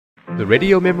The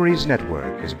Radio Memories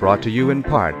Network is brought to you in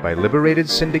part by Liberated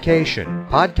Syndication,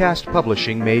 podcast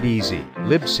publishing made easy,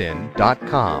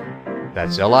 libsyn.com.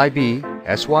 That's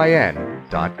libsyn.com.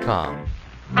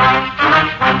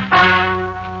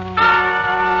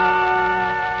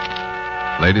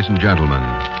 Ladies and gentlemen,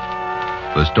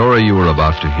 the story you are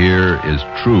about to hear is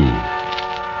true.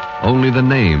 Only the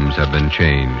names have been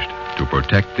changed to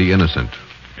protect the innocent.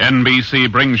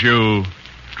 NBC brings you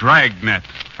Dragnet.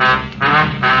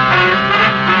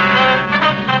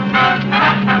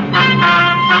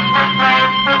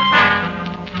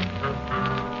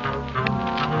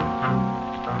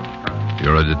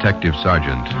 You're a detective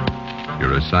sergeant.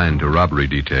 You're assigned to robbery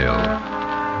detail.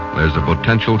 There's a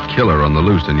potential killer on the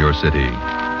loose in your city.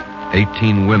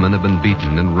 18 women have been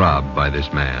beaten and robbed by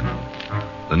this man.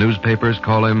 The newspapers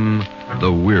call him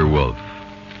the Werewolf.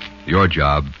 Your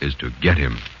job is to get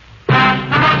him.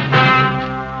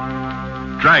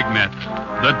 Dragnet,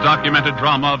 the documented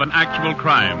drama of an actual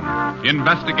crime,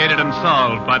 investigated and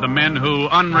solved by the men who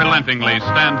unrelentingly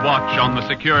stand watch on the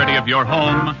security of your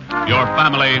home, your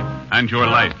family, and your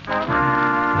life.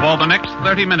 For the next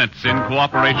 30 minutes, in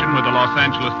cooperation with the Los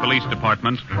Angeles Police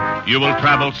Department, you will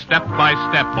travel step by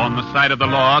step on the side of the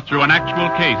law through an actual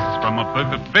case from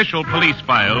official police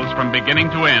files from beginning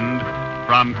to end,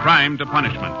 from crime to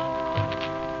punishment.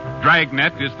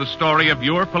 Dragnet is the story of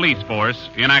your police force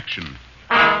in action.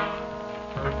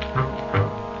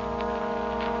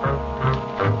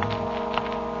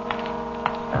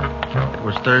 It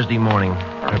was Thursday morning,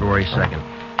 February 2nd.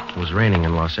 It was raining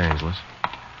in Los Angeles.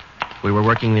 We were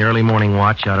working the early morning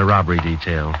watch out of robbery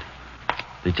detail.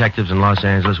 Detectives in Los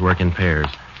Angeles work in pairs.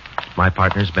 My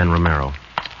partner's Ben Romero.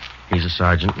 He's a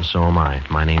sergeant, and so am I.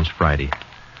 My name's Friday.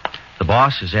 The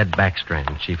boss is Ed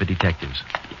Backstrand, chief of detectives.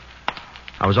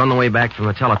 I was on the way back from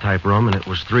the teletype room, and it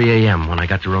was 3 a.m. when I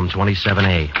got to room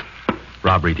 27A.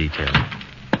 Robbery detail.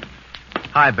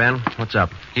 Hi, Ben. What's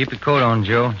up? Keep your coat on,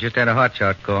 Joe. Just had a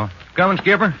hotshot call. Coming,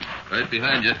 Skipper? Right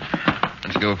behind you.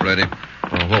 Let's go, Freddy.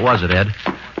 Well, what was it, Ed?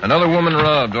 Another woman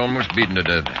robbed, almost beaten to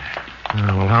death.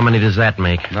 Well, how many does that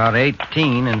make? About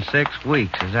 18 in 6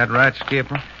 weeks. Is that right,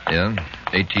 Skipper? Yeah,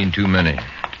 18 too many.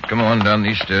 Come on down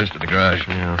these stairs to the garage.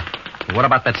 Yeah. What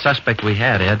about that suspect we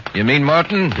had, Ed? You mean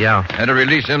Martin? Yeah. Had to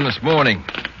release him this morning.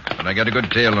 But I got a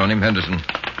good tail on him, Henderson.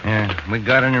 Yeah. We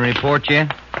got any report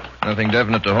yet? Nothing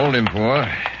definite to hold him for.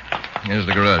 Here's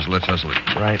the garage. Let's hustle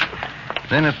it. Right.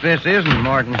 Then if this isn't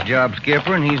Martin's job,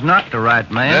 Skipper, and he's not the right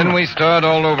man... Then we start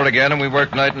all over again, and we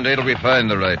work night and day till we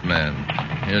find the right man.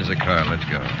 Here's the car. Let's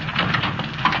go.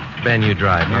 Ben, you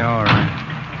drive, huh? Yeah, all right.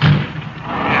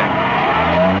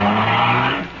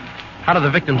 How do the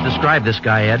victims describe this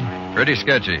guy, Ed? Pretty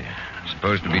sketchy.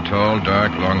 Supposed to be tall,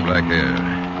 dark, long black hair.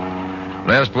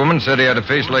 Last woman said he had a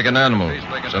face like an animal.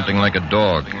 Something like a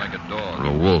dog. Or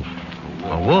a wolf.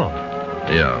 A wolf?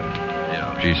 Yeah.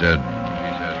 She said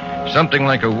something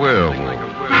like a werewolf.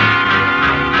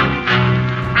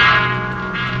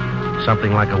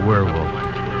 Something like a werewolf.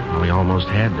 Well, he almost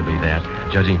had to be that,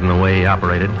 judging from the way he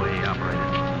operated.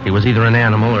 He was either an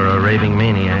animal or a raving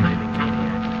maniac.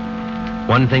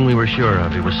 One thing we were sure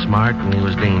of, he was smart and he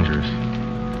was dangerous.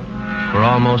 For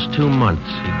almost 2 months,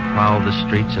 he'd prowled the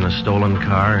streets in a stolen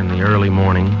car in the early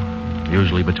morning,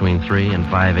 usually between 3 and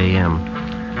 5 a.m.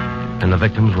 And the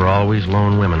victims were always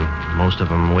lone women, most of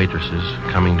them waitresses,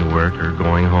 coming to work or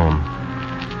going home.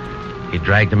 He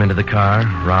dragged them into the car,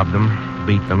 robbed them,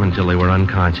 beat them until they were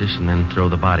unconscious, and then throw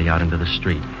the body out into the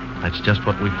street. That's just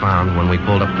what we found when we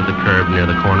pulled up to the curb near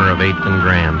the corner of 8th and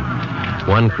Grand.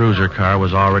 One cruiser car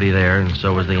was already there, and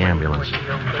so was the ambulance.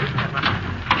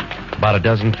 About a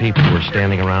dozen people were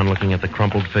standing around looking at the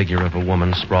crumpled figure of a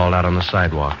woman sprawled out on the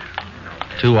sidewalk.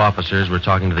 2 officers were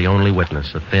talking to the only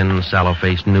witness, a thin,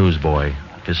 sallow-faced newsboy.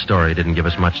 His story didn't give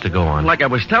us much to go on. Like I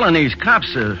was telling these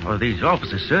cops, or these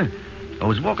officers, sir, I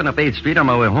was walking up 8th Street on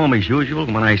my way home as usual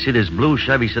when I see this blue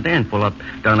Chevy sedan pull up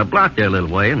down the block there a little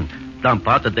way and dump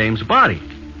out the dame's body.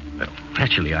 Well,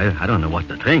 actually, I don't know what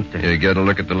to think. You get a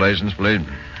look at the license plate?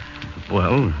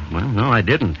 Well, no, I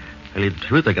didn't. Tell you the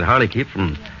truth, I could hardly keep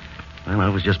from... Well, I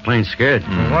was just plain scared.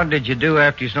 What did you do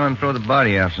after you saw him throw the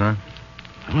body out, son?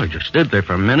 Well, I just stood there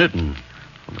for a minute, and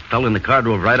the fellow in the car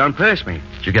drove right on past me.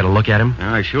 Did you get a look at him?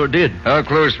 I sure did. How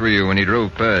close were you when he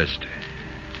drove past?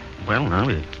 Well, no,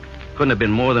 it couldn't have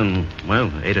been more than,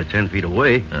 8 or 10 feet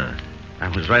away. I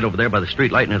was right over there by the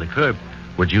street light near the curb.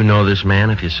 Would you know this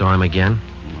man if you saw him again?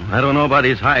 I don't know about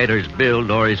his height or his build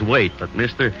or his weight, but,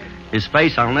 mister, his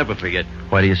face I'll never forget.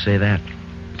 Why do you say that?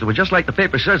 It was just like the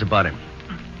paper says about him.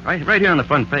 Right here on the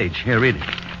front page. Here, read it.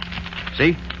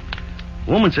 See?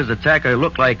 Woman says the attacker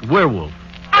looked like werewolf.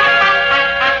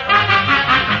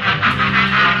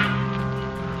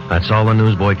 That's all the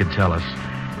newsboy could tell us.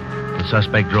 The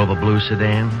suspect drove a blue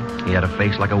sedan. He had a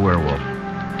face like a werewolf.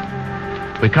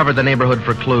 We covered the neighborhood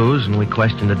for clues, and we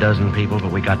questioned a dozen people,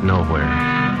 but we got nowhere.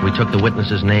 We took the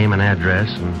witness's name and address,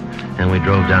 and we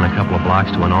drove down a couple of blocks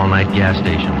to an all-night gas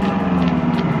station.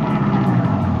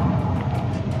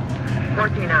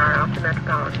 14-hour off the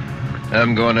Metropolitan.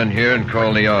 I'm going in here and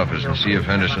call the office and see if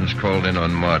Henderson's called in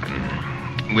on Martin.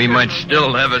 We might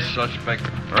still have a suspect.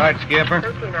 Right, Skipper?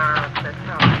 13-hour off the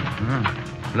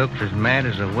Metropolitan. Looks as mad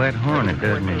as a wet hornet,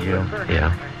 doesn't it, Joe?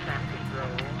 Yeah.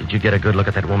 Did you get a good look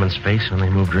at that woman's face when they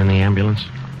moved her in the ambulance?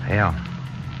 Hell.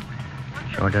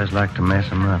 Sure does like to mess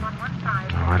him up.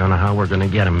 Oh, I don't know how we're going to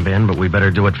get him, Ben, but we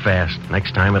better do it fast.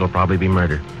 Next time, it'll probably be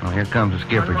murder. Oh, here comes the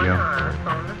skipper, Joe.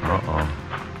 Uh-oh.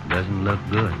 Doesn't look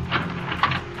good.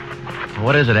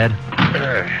 What is it, Ed?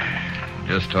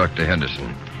 Just talked to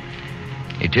Henderson.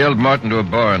 He tailed Martin to a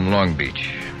bar in Long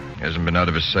Beach. Hasn't been out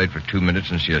of his sight for 2 minutes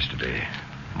since yesterday.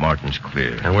 Martin's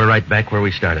clear. And we're right back where we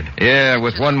started. Yeah,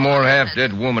 with one more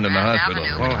half-dead woman in the hospital.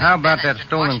 Well, how about that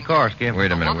stolen car, Skipper?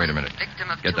 Wait a minute.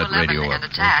 Get that radio up.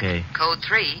 Okay. Code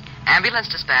 3, ambulance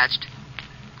dispatched.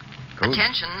 Code?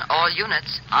 Attention, all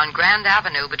units. On Grand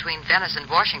Avenue between Venice and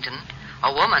Washington,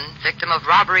 a woman, victim of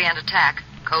robbery and attack.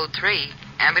 Code 3,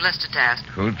 ambulance to task.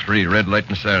 Code 3, red light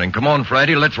and siren. Come on,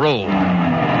 Friday, let's roll.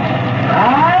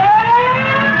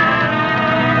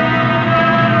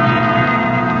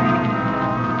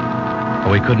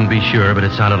 We couldn't be sure, but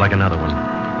it sounded like another one.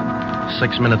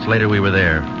 6 minutes later, we were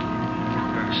there.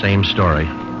 Same story.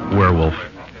 Werewolf.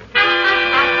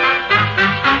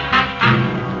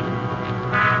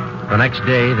 The next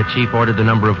day, the chief ordered the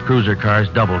number of cruiser cars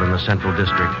doubled in the Central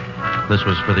District. This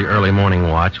was for the early morning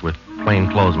watch, with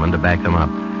plainclothesmen to back them up.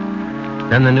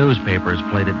 Then the newspapers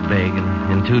played it big,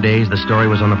 and in 2 days, the story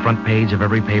was on the front page of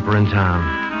every paper in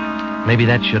town. Maybe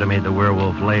that should have made the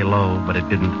werewolf lay low, but it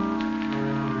didn't.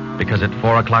 Because at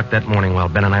 4 o'clock that morning, while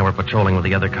Ben and I were patrolling with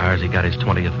the other cars, he got his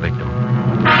 20th victim.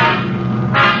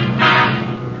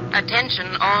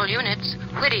 Attention, all units.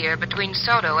 Whittier between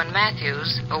Soto and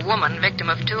Matthews. A woman, victim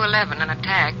of 211, an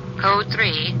attack. Code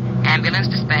 3, ambulance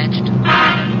dispatched.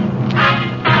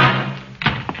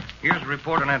 Here's a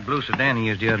report on that blue sedan he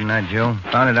used the other night, Joe.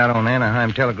 Found it out on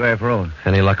Anaheim Telegraph Road.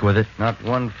 Any luck with it? Not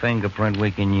one fingerprint we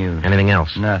can use. Anything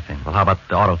else? Nothing. Well, how about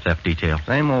the auto theft detail?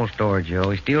 Same old story, Joe.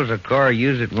 He steals a car,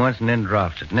 uses it once, and then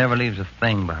drops it. Never leaves a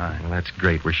thing behind. Well, that's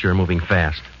great. We're sure moving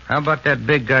fast. How about that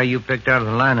big guy you picked out of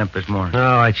the lineup this morning?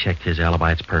 Oh, I checked his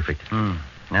alibi. It's perfect.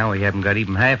 Now we haven't got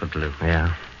even half a clue.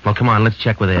 Yeah. Well, come on. Let's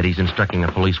check with Ed. He's instructing the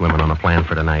policewomen on a plan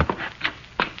for tonight.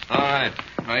 All right.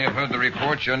 Now you've heard the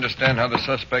report. You understand how the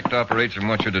suspect operates and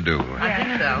what you're to do. I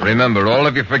think so. Remember, all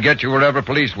of you forget you were ever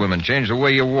policewomen. Change the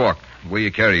way you walk, the way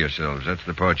you carry yourselves. That's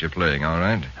the part you're playing, all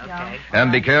right? Okay.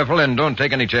 And be careful and don't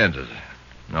take any chances.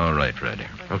 All right, Freddy.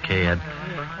 Okay, Ed.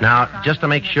 Now, just to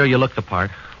make sure you look the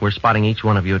part, we're spotting each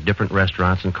one of you at different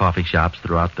restaurants and coffee shops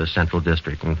throughout the Central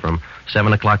District. And from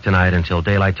 7 o'clock tonight until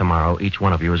daylight tomorrow, each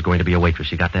one of you is going to be a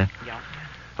waitress. You got that? Yeah.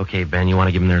 Okay, Ben, you want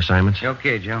to give them their assignments?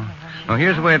 Okay, Joe. Well,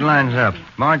 here's the way it lines up.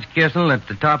 Marge Kissel at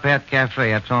the Top Hat Cafe.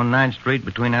 That's on 9th Street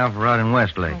between Alpharad and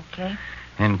Westlake. Okay.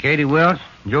 And Katie Welch,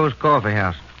 Joe's Coffee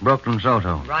House, Brooklyn,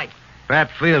 Soto. Right.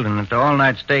 Pat Fielding at the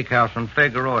All-Night Steakhouse on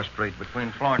Figueroa Street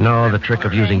between Florence... No, the trick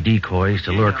of using decoys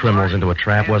to lure criminals into a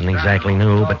trap wasn't exactly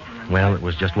new, but, well, it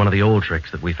was just one of the old tricks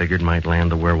that we figured might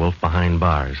land the werewolf behind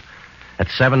bars. At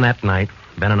 7 that night,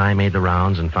 Ben and I made the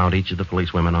rounds and found each of the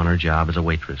policewomen on her job as a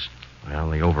waitress. Well,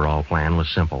 the overall plan was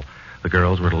simple. The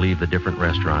girls were to leave the different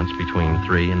restaurants between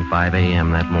 3 and 5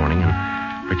 a.m. that morning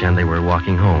and pretend they were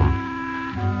walking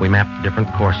home. We mapped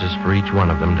different courses for each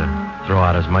one of them to throw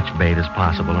out as much bait as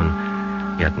possible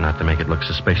and yet not to make it look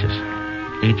suspicious.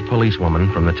 Each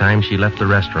policewoman, from the time she left the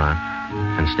restaurant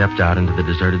and stepped out into the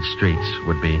deserted streets,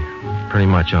 would be pretty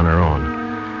much on her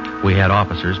own. We had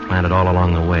officers planted all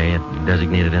along the way at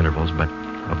designated intervals, but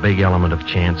a big element of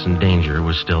chance and danger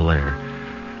was still there.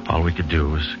 All we could do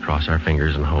was cross our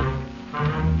fingers and hope.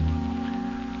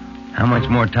 How much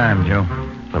more time, Joe?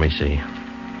 Let me see.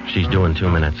 She's due in 2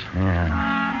 minutes.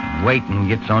 Yeah. Waiting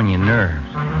gets on your nerves.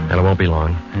 And it won't be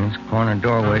long. This corner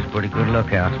doorway's a pretty good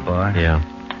lookout spot. Yeah.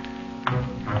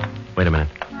 Wait a minute.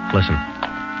 Listen.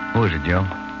 Who is it, Joe?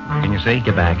 Can you see?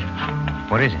 Get back.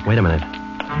 What is it? Wait a minute.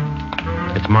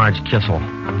 It's Marge Kissel.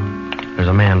 There's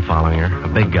a man following her, a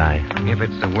big guy. If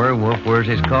it's the werewolf, where's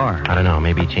his car? I don't know.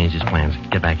 Maybe he changed his plans.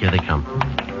 Get back. Here they come.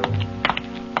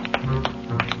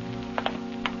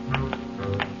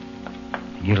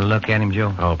 You get a look at him,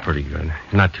 Joe? Oh, pretty good.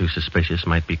 Not too suspicious.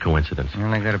 Might be coincidence.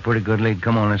 Well, I got a pretty good lead.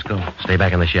 Come on, let's go. Stay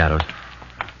back in the shadows.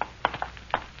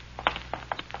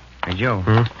 Hey, Joe.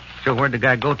 So where'd the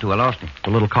guy go to? I lost him.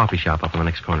 The little coffee shop up in the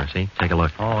next corner, see? Take a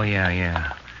look. Oh,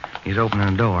 yeah. He's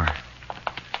opening the door.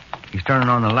 He's turning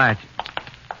on the lights.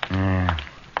 Yeah.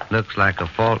 Looks like a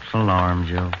false alarm,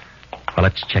 Joe. Well,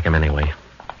 let's check him anyway.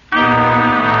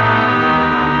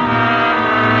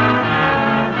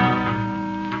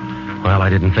 Well, I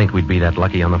didn't think we'd be that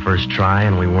lucky on the first try,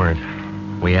 and we weren't.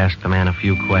 We asked the man a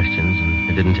few questions, and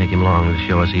it didn't take him long to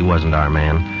show us he wasn't our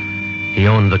man. He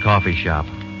owned the coffee shop.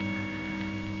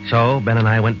 So, Ben and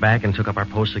I went back and took up our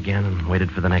posts again and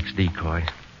waited for the next decoy.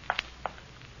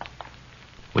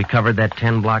 We covered that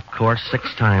 10-block course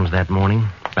 6 times that morning,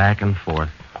 back and forth,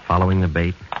 following the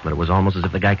bait, but it was almost as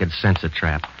if the guy could sense a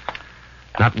trap.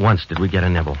 Not once did we get a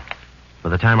nibble. By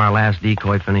the time our last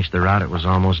decoy finished the route, it was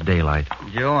almost daylight.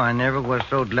 Joe, I never was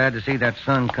so glad to see that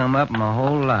sun come up in my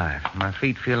whole life. My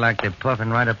feet feel like they're puffing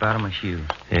right up out of my shoes.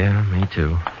 Yeah, me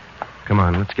too. Come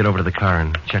on, let's get over to the car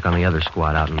and check on the other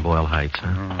squad out in Boyle Heights, huh?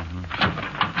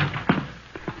 Mm-hmm.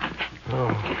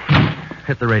 Oh.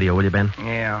 Hit the radio, will you, Ben?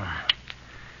 Yeah.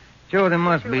 Joe, there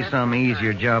must be some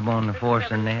easier job on the force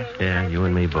than this. Yeah, you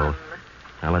and me both.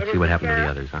 Now, let's see what happened to the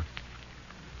others, huh?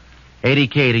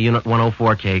 80K to Unit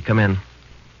 104K. Come in.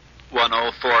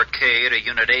 104K to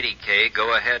Unit 80K.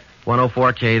 Go ahead.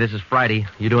 104K, this is Friday.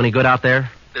 You do any good out there?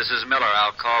 This is Miller.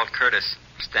 I'll call Curtis.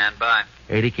 Stand by.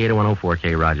 80K to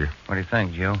 104K, Roger. What do you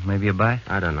think, Joe? Maybe a bite?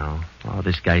 I don't know. Oh,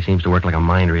 this guy seems to work like a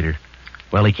mind reader.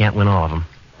 Well, he can't win all of them.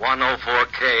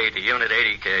 104K to Unit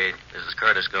 80K. This is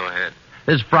Curtis. Go ahead.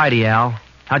 This is Friday, Al.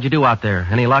 How'd you do out there?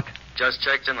 Any luck? Just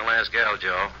checked in the last gal,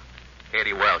 Joe.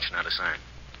 80 Welch, not a sign.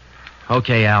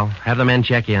 Okay, Al. Have the men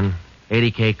check in.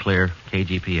 80K clear.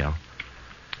 KGPL.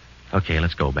 Okay,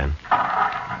 let's go, Ben.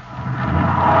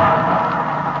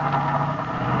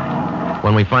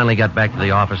 When we finally got back to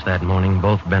the office that morning,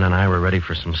 both Ben and I were ready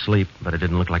for some sleep, but it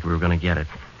didn't look like we were going to get it.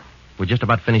 We just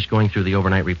about finished going through the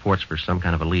overnight reports for some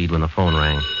kind of a lead when the phone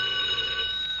rang.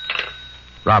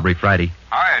 Robbery Friday.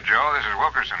 Hi, Joe. This is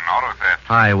Wilkerson, auto theft.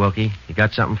 Hi, Wilkie. You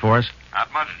got something for us?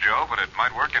 Not much, Joe, but it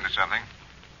might work into something.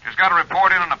 Just got a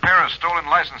report in on a pair of stolen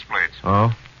license plates.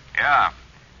 Oh? Yeah.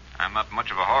 I'm not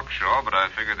much of a hawkshaw, but I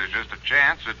figure there's just a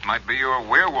chance it might be your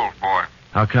werewolf boy.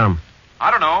 How come? I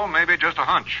don't know. Maybe just a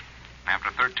hunch.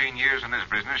 After 13 years in this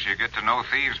business, you get to know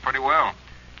thieves pretty well.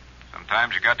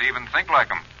 Sometimes you got to even think like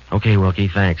them. Okay, Wilkie,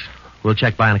 thanks. We'll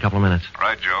check by in a couple of minutes.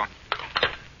 Right, Joe.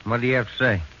 What do you have to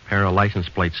say? Pair of license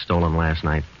plates stolen last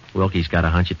night. Wilkie's got a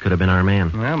hunch it could have been our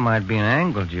man. Well, might be an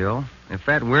angle, Joe. If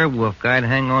that werewolf guy'd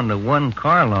hang on to one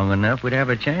car long enough, we'd have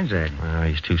a chance at him. Well,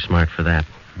 he's too smart for that.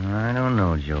 I don't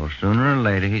know, Joe. Sooner or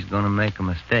later, he's going to make a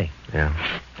mistake. Yeah.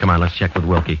 Come on, let's check with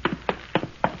Wilkie.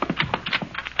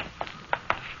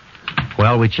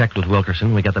 Well, we checked with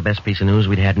Wilkerson. We got the best piece of news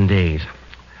we'd had in days.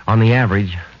 On the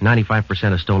average,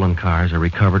 95% of stolen cars are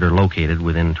recovered or located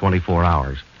within 24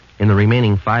 hours. In the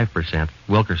remaining 5%,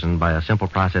 Wilkerson, by a simple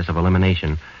process of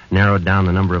elimination, narrowed down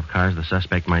the number of cars the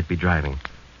suspect might be driving.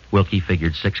 Wilkie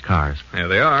figured 6 cars. There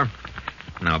they are.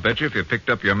 Now, I'll bet you if you picked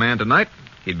up your man tonight,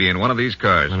 he'd be in one of these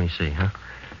cars. Let me see, huh?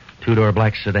 2-door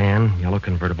black sedan, yellow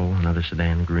convertible, another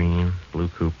sedan, green, blue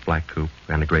coupe, black coupe,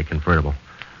 and a gray convertible.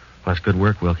 Well, that's good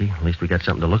work, Wilkie. At least we got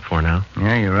something to look for now.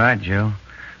 Yeah, you're right, Joe.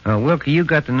 Wilkie, you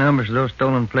got the numbers of those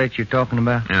stolen plates you're talking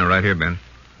about? Yeah, right here, Ben.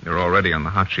 They're already on the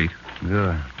hot sheet.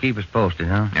 Good. Keep us posted,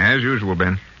 huh? As usual,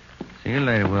 Ben. See you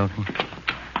later, Wilkie.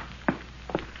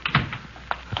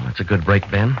 Well, that's a good break,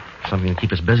 Ben. Something to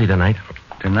keep us busy tonight.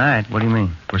 Tonight? What do you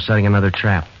mean? We're setting another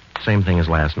trap. Same thing as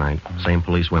last night. Same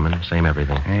police women, same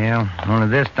everything. Well, only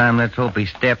this time let's hope he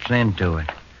steps into it.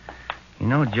 You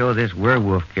know, Joe, this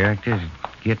werewolf character's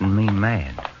getting me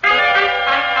mad.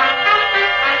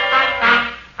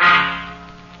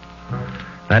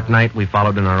 That night, we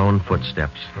followed in our own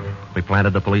footsteps. We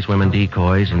planted the policewomen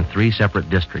decoys in 3 separate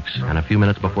districts, and a few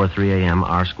minutes before 3 a.m.,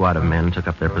 our squad of men took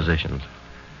up their positions.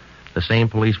 The same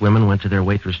policewomen went to their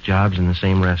waitress jobs in the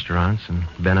same restaurants, and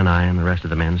Ben and I and the rest of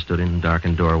the men stood in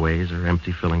darkened doorways or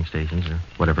empty filling stations or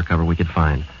whatever cover we could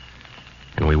find.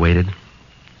 And we waited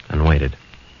and waited.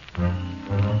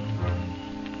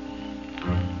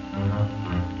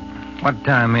 What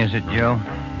time is it, Joe?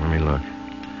 Let me look.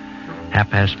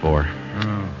 4:30.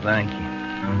 Thank you.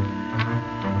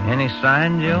 Any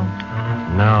sign, Joe?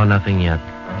 No, nothing yet.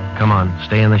 Come on,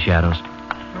 stay in the shadows.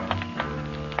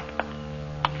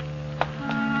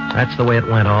 That's the way it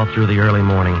went all through the early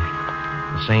morning.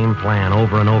 The same plan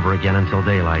over and over again until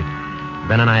daylight.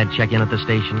 Ben and I'd check in at the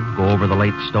station, go over the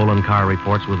late stolen car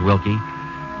reports with Wilkie,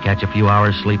 catch a few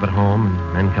hours sleep at home,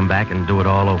 and then come back and do it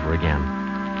all over again.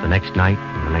 The next night,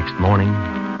 and the next morning,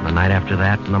 and the night after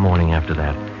that, and the morning after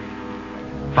that.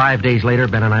 5 days later,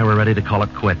 Ben and I were ready to call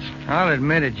it quits. I'll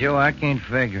admit it, Joe. I can't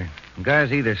figure it. The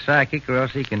guy's either psychic or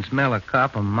else he can smell a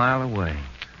cop a mile away.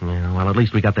 Yeah, well, at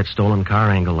least we got that stolen car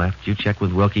angle left. You check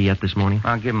with Wilkie yet this morning?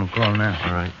 I'll give him a call now.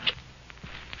 All right.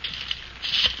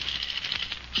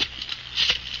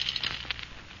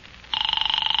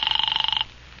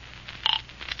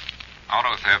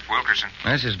 Auto theft, Wilkerson.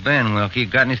 This is Ben, Wilkie.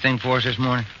 Got anything for us this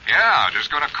morning? Yeah, just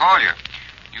going to call you.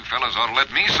 You fellas ought to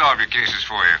let me solve your cases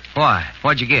for you. Why?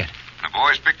 What'd you get? The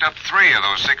boys picked up 3 of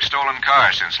those 6 stolen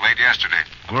cars since late yesterday.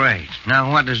 Great.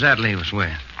 Now, what does that leave us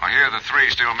with? Well, here are the 3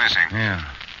 still missing. Yeah.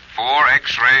 4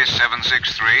 X-ray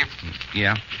 763.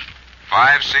 Yeah.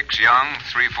 5-6 Young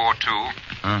 342.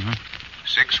 Uh-huh.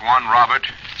 6-1 Robert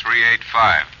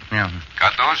 385. Yeah.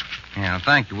 Got those? Yeah,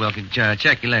 thank you, Wilkie.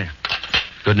 Check you later.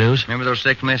 Good news? Remember those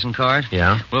 6 missing cars?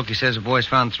 Yeah. Wilkie says the boys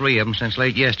found 3 of them since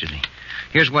late yesterday.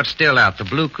 Here's what's still out. The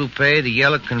blue coupe, the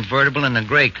yellow convertible, and the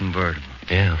gray convertible.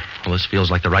 Yeah. Well, this feels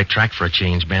like the right track for a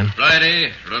change, Ben.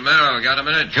 Friday, Romero, got a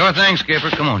minute? Sure thing, Skipper.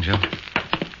 Come on, Joe.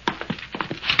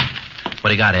 What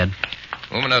do you got, Ed?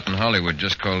 Woman out in Hollywood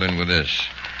just called in with this.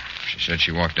 She said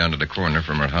she walked down to the corner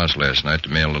from her house last night to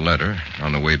mail a letter.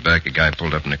 On the way back, a guy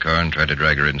pulled up in the car and tried to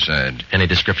drag her inside. Any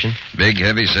description? Big,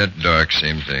 heavy set, dark,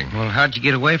 same thing. Well, how'd you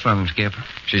get away from him, Skipper?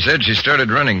 She said she started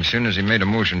running as soon as he made a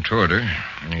motion toward her.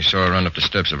 When he saw her run up the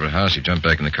steps of her house, he jumped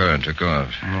back in the car and took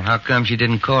off. Well, how come she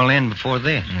didn't call in before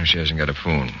this? She hasn't got a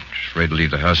phone. She's afraid to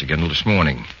leave the house again until this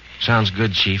morning. Sounds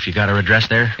good, Chief. You got her address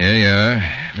there? Here you are.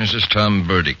 Mrs. Tom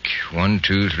Burdick,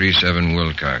 1237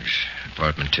 Wilcox,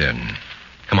 apartment 10.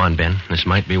 Come on, Ben. This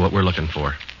might be what we're looking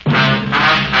for.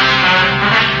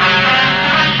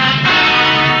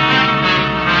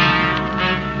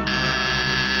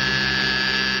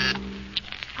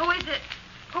 Who is it?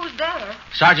 Who's there?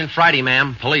 Sergeant Friday,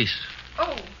 ma'am. Police.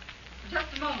 Oh, just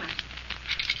a moment.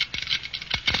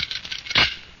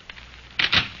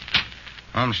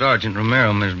 I'm Sergeant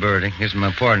Romero, Miss Burdick. This is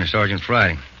my partner, Sergeant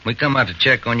Friday. We come out to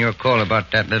check on your call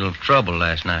about that little trouble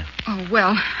last night. Oh,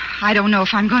 well, I don't know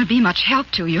if I'm going to be much help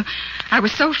to you. I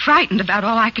was so frightened about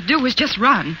all I could do was just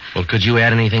run. Well, could you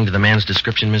add anything to the man's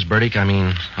description, Miss Burdick? I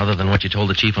mean, other than what you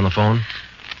told the chief on the phone?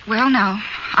 Well, now,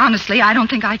 honestly, I don't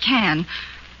think I can.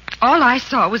 All I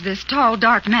saw was this tall,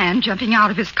 dark man jumping out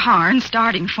of his car and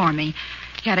starting for me.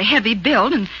 He had a heavy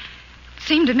build and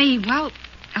seemed to me, well,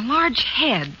 a large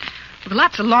head with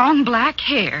lots of long black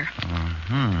hair.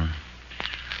 Uh-huh.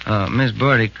 Miss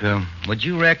Burdick, would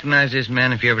you recognize this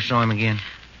man if you ever saw him again?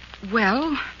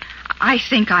 Well, I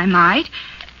think I might.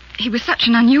 He was such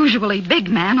an unusually big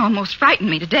man, almost frightened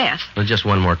me to death. Well, just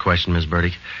one more question, Miss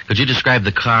Burdick. Could you describe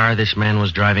the car this man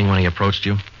was driving when he approached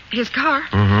you? His car?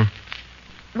 Mm-hmm.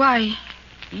 Why,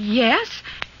 yes.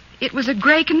 It was a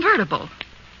gray convertible.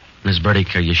 Miss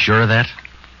Burdick, are you sure of that?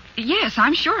 Yes,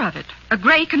 I'm sure of it. A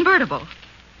gray convertible.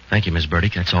 Thank you, Miss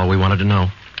Burdick. That's all we wanted to know.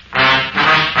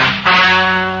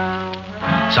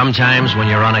 Sometimes when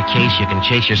you're on a case, you can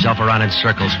chase yourself around in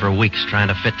circles for weeks trying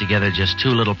to fit together just 2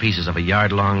 little pieces of a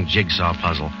yard-long jigsaw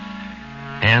puzzle.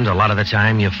 And a lot of the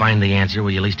time, you find the answer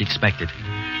where you least expect it.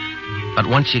 But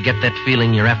once you get that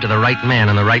feeling you're after the right man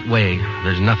in the right way,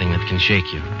 there's nothing that can shake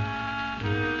you.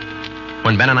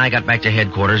 When Ben and I got back to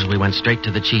headquarters, we went straight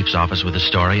to the chief's office with the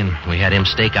story, and we had him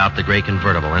stake out the gray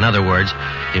convertible. In other words,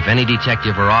 if any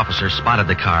detective or officer spotted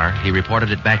the car, he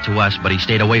reported it back to us, but he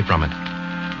stayed away from it.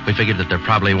 We figured that there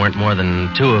probably weren't more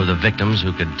than 2 of the victims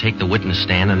who could take the witness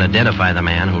stand and identify the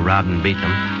man who robbed and beat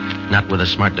them. Not with a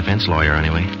smart defense lawyer,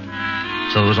 anyway.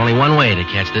 So there was only one way to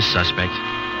catch this suspect.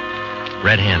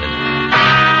 Red-handed.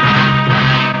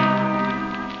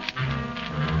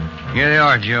 Here they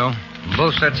are, Joe.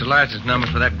 Both sets of license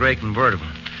numbers for that gray convertible.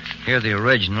 Here the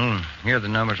original, and here the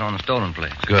numbers on the stolen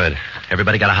plates. Good.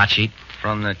 Everybody got a hot sheet?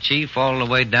 From the chief all the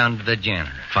way down to the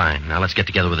janitor. Fine. Now let's get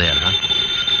together with Ed, huh?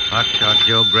 Hot shot,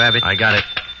 Joe. Grab it. I got it.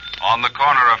 On the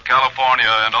corner of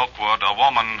California and Oakwood, a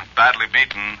woman badly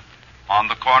beaten. On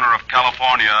the corner of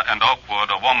California and Oakwood,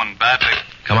 a woman badly...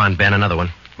 Come on, Ben, another one.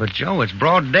 But, Joe, it's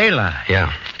broad daylight.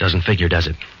 Yeah, doesn't figure, does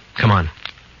it? Come on.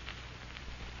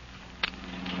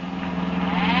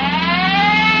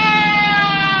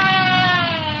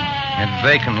 That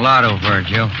vacant lot over there,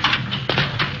 Joe.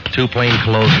 2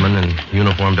 plainclothesmen and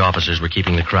uniformed officers were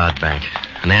keeping the crowd back.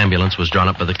 An ambulance was drawn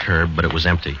up by the curb, but it was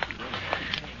empty.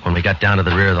 When we got down to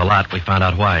the rear of the lot, we found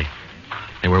out why.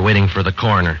 They were waiting for the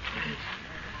coroner.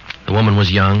 The woman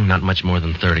was young, not much more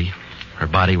than 30. Her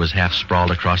body was half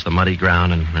sprawled across the muddy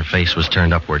ground, and her face was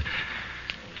turned upward.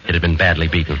 It had been badly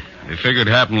beaten. They figured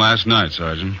it happened last night,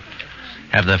 Sergeant.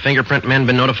 Have the fingerprint men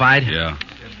been notified? Yeah.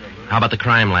 How about the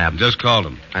crime lab? Just called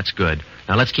them. That's good.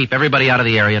 Now, let's keep everybody out of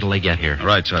the area till they get here. All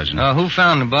right, Sergeant. Who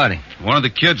found the body? One of the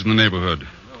kids in the neighborhood.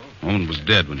 The woman was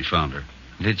dead when he found her.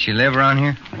 Did she live around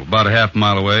here? About a half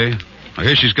mile away. I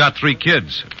hear she's got 3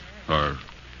 kids. Or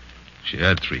she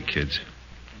had 3 kids.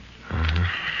 Uh-huh.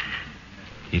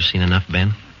 You've seen enough,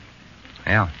 Ben?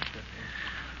 Yeah.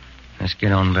 Let's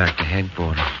get on back to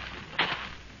headquarters.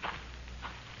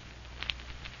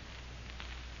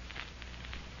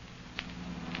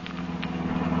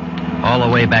 All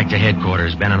the way back to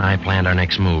headquarters, Ben and I planned our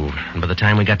next move. And by the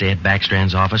time we got to Ed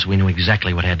Backstrand's office, we knew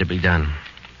exactly what had to be done.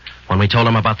 When we told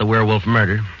him about the werewolf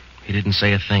murder, he didn't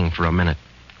say a thing for a minute.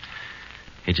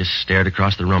 He just stared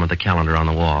across the room at the calendar on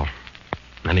the wall.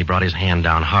 Then he brought his hand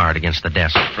down hard against the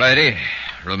desk. Friday,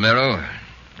 Romero,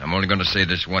 I'm only going to say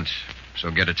this once,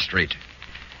 so get it straight.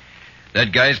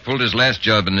 That guy's pulled his last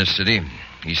job in this city.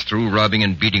 He's through robbing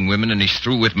and beating women, and he's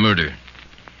through with murder.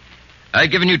 I've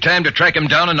given you time to track him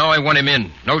down, and now I want him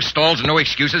in. No stalls and no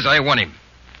excuses. I want him.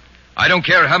 I don't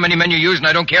care how many men you use, and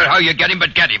I don't care how you get him,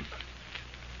 but get him.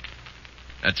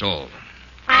 That's all.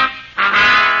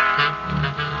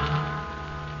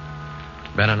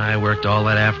 Ben and I worked all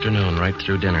that afternoon right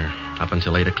through dinner, up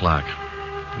until 8 o'clock.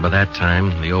 By that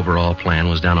time, the overall plan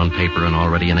was down on paper and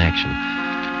already in action.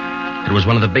 It was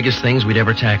one of the biggest things we'd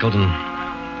ever tackled, and,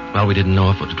 well, we didn't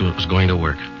know if it was going to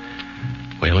work.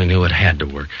 We only knew it had to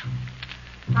work.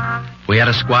 We had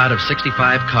a squad of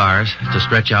 65 cars to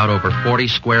stretch out over 40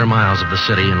 square miles of the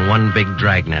city in one big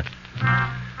dragnet.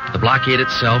 The blockade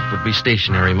itself would be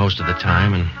stationary most of the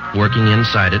time, and working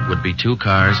inside it would be 2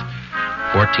 cars,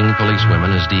 14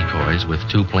 policewomen as decoys, with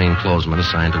 2 plainclothesmen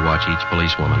assigned to watch each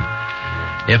policewoman.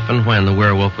 If and when the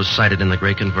werewolf was sighted in the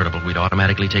gray convertible, we'd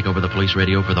automatically take over the police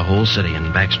radio for the whole city,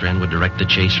 and Backstrand would direct the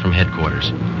chase from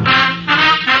headquarters.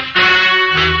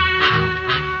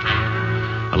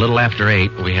 A little after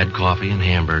 8, we had coffee and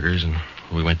hamburgers, and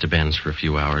we went to Ben's for a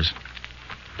few hours.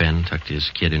 Ben tucked his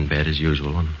kid in bed as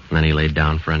usual, and then he laid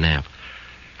down for a nap.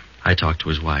 I talked to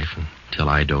his wife until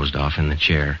I dozed off in the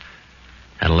chair.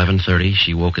 At 11:30,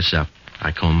 she woke us up.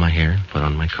 I combed my hair and put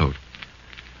on my coat.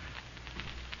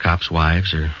 Cops'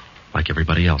 wives are like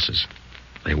everybody else's.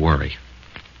 They worry.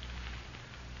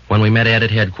 When we met Ed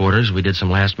at headquarters, we did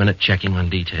some last-minute checking on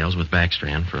details with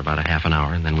Backstrand for about a half an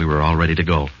hour, and then we were all ready to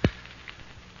go.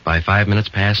 By 5 minutes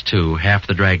past 2, half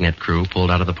the dragnet crew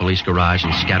pulled out of the police garage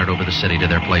and scattered over the city to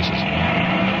their places.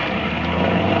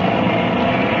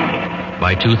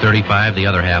 By 2:35, the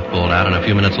other half pulled out, and a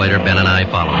few minutes later, Ben and I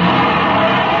followed.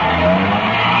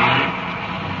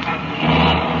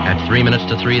 At 3 minutes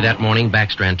to 3 that morning,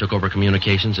 Backstrand took over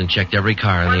communications and checked every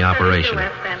car in the operation.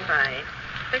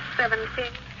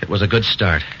 It was a good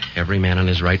start. Every man in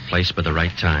his right place by the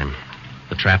right time.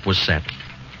 The trap was set.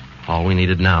 All we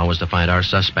needed now was to find our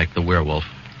suspect, the werewolf,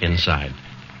 inside.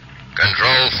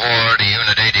 Control 4 to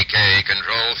Unit 80K.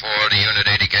 Control 4 to Unit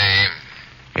 80K.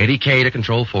 80K to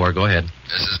Control 4. Go ahead.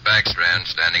 This is Backstrand,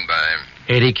 standing by.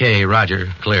 80K,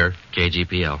 roger. Clear.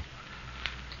 KGPL.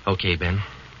 Okay, Ben.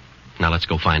 Now let's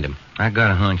go find him. I got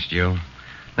a hunch, Joe.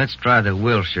 Let's try the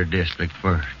Wilshire district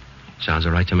first. Sounds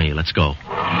all right to me. Let's go.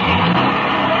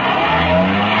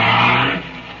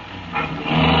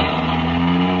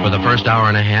 For the first hour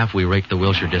and a half, we raked the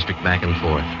Wilshire district back and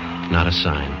forth. Not a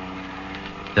sign.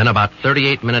 Then about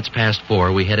 38 minutes past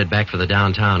 4, we headed back for the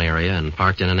downtown area and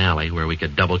parked in an alley where we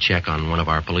could double-check on one of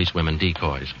our policewomen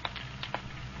decoys.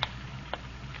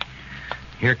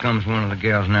 Here comes one of the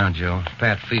gals now, Joe.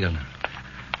 Pat Field.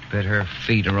 Bet her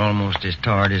feet are almost as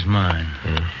tarred as mine.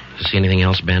 Yeah. Did you see anything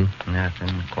else, Ben?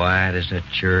 Nothing. Quiet as a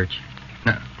church.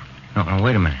 No,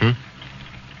 wait a minute.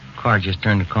 Car just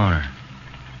turned the corner.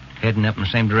 Heading up in the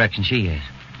same direction she is.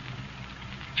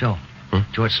 Joe.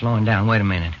 Joe, it's slowing down. Wait a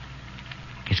minute.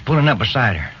 It's pulling up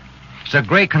beside her. It's a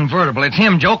gray convertible. It's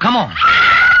him, Joe. Come on.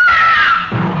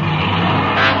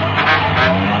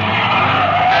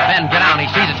 Ben, get down. He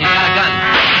sees us. He's got a gun.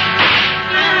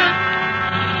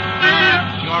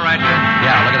 You all right, Ben?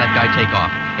 Yeah, look at that guy take off.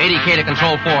 80K to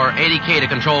Control 4. 80K to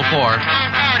Control 4.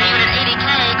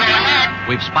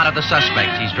 We've spotted the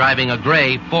suspect. He's driving a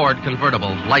gray Ford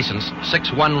convertible, license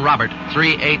 61 Robert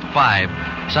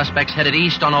 385. Suspect's headed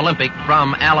east on Olympic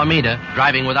from Alameda,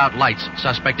 driving without lights.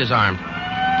 Suspect is armed.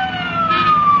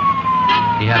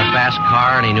 He had a fast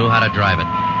car and he knew how to drive it.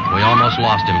 We almost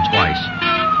lost him twice.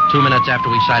 2 minutes after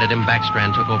we sighted him,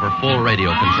 Backstrand took over full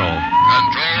radio control.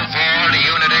 Control 4 to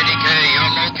Unit 80K. Your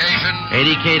location?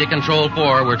 80K to Control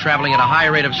 4. We're traveling at a high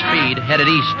rate of speed, headed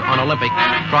east on Olympic,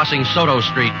 crossing Soto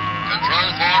Street. Control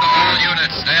 4 to all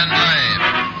units. Stand by.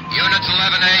 Units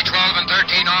 11A, 12, and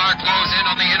 13R close in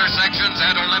on the intersections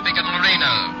at Olympic and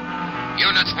Lorena.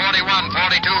 Units 41, 42,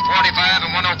 45,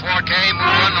 and 104K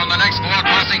move on the next 4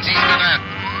 crossings east of that.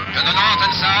 To the north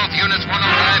and south, Units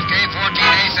 105K,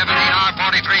 14A, 17R,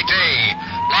 43T.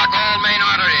 Block all main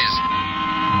arteries.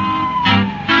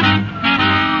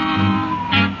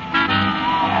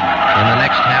 In the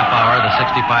next half hour, the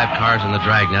 65 cars in the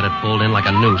dragnet had pulled in like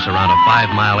a noose around a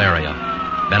 5-mile area.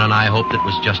 Ben and I hoped it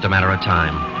was just a matter of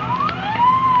time.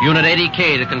 Unit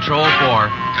 80K to Control 4. Control 4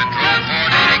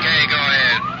 to 80K, go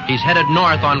ahead. He's headed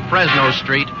north on Fresno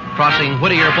Street, crossing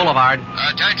Whittier Boulevard.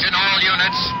 Attention all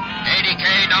units. 80K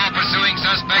now pursuing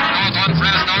suspect north on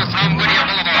Fresno from Whittier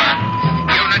Boulevard.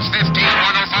 Units 15,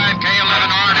 105K,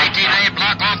 11R, and 18A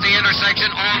block off the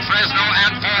intersection on Fresno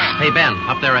and 4. Hey, Ben,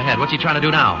 up there ahead. What's he trying to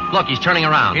do now? Look, he's turning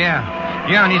around. Yeah,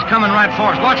 and he's coming right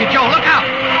for us. Watch it, Joe. Look out!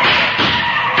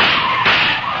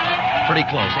 Pretty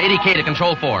close. 80K to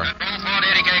Control 4. Control 4 to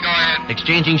 80K, go ahead.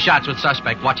 Exchanging shots with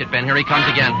suspect. Watch it, Ben. Here he comes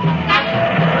again.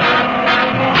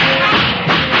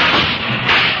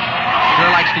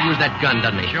 Sure likes to use that gun,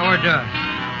 doesn't he? Sure does.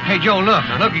 Hey, Joe, look.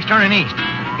 Look, he's turning east.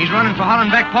 He's running for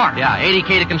Hollenbeck Park. Yeah,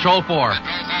 80K to Control 4. Control 4,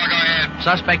 go ahead.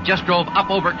 Suspect just drove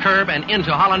up over curb and into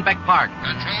Hollenbeck Park.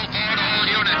 Control 4 to all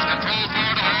units. Control 4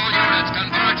 to all units.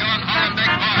 Converge on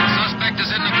Hollenbeck Park. Suspect is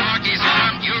in the park. He's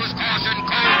armed. Use caution.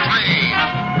 Code 3.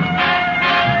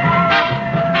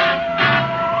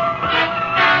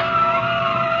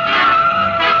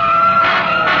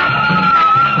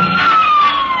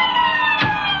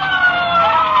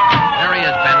 There he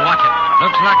is, Ben. Watch it.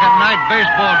 Looks like a night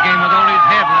baseball game with all these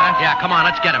headlights. Yeah, come on.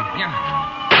 Let's get him. Yeah.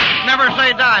 Never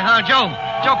say die, huh, Joe?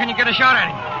 Joe, can you get a shot at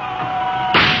him?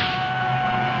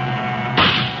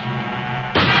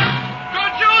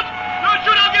 Don't shoot! Don't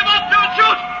shoot! I'll give up! Don't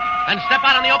shoot! Then step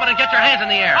out in the open and get your hands in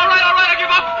the air. All right, I give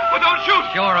up, but don't shoot!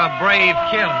 You're a brave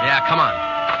killer. Yeah, come on.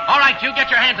 All right, you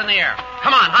get your hands in the air.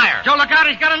 Come on, higher. Joe, look out.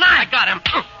 He's got a knife. I got him.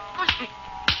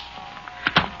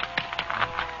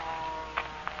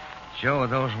 Joe,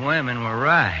 those women were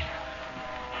right.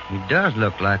 He does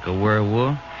look like a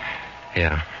werewolf.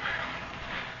 Yeah.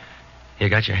 You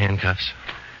got your handcuffs?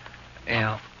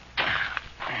 Yeah.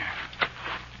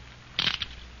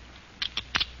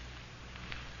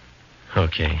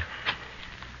 Okay.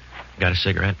 Got a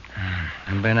cigarette?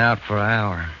 I've been out for an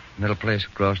hour. Little place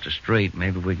across the street.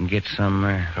 Maybe we can get some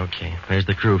there. Okay. There's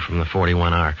the crew from the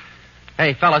 41R.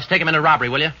 Hey, fellas, take him into robbery,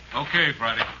 will you? Okay,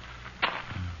 Friday.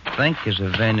 I think there's a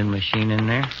vending machine in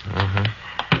there. Uh-huh.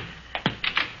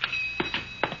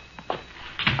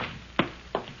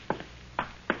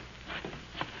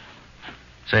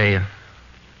 Say,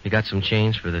 you got some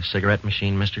change for the cigarette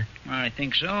machine, mister? I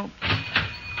think so.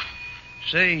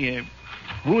 Say,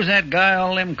 who was that guy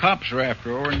all them cops were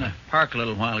after over in the park a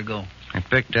little while ago? I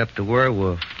picked up the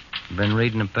werewolf. Been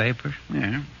reading the papers?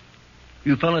 Yeah.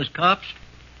 You fellas cops?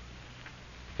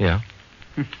 Yeah.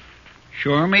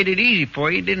 Sure made it easy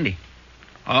for you, didn't he?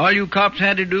 All you cops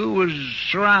had to do was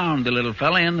surround the little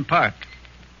fella in the park.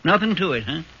 Nothing to it,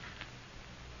 huh?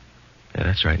 Yeah,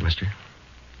 that's right, mister.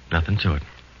 Nothing to it.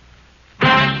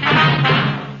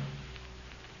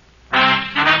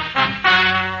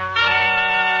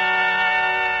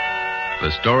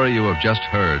 The story you have just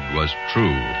heard was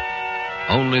true.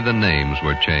 Only the names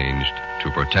were changed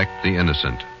to protect the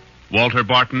innocent. Walter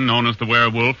Barton, known as the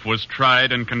Werewolf, was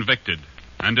tried and convicted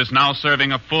and is now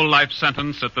serving a full life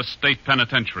sentence at the state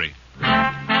penitentiary.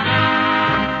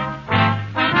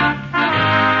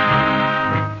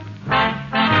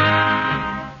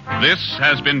 This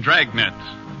has been Dragnet,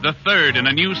 the third in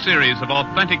a new series of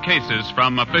authentic cases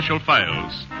from official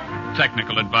files.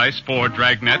 Technical advice for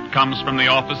Dragnet comes from the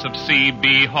office of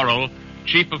C.B. Horrell,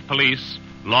 Chief of Police,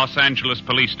 Los Angeles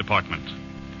Police Department.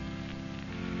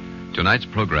 Tonight's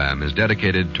program is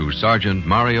dedicated to Sergeant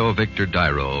Mario Victor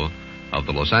Dairo of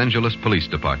the Los Angeles Police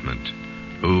Department,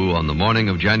 who, on the morning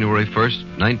of January 1st,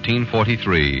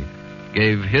 1943,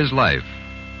 gave his life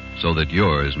so that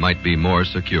yours might be more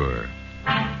secure.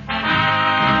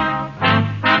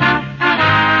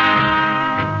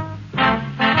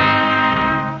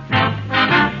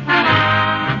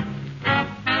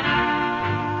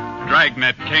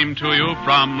 Dragnet came to you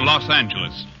from Los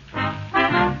Angeles.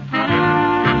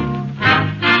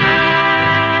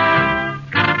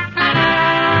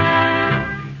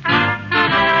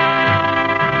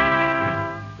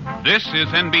 This is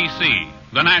NBC,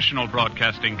 the national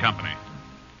broadcasting company.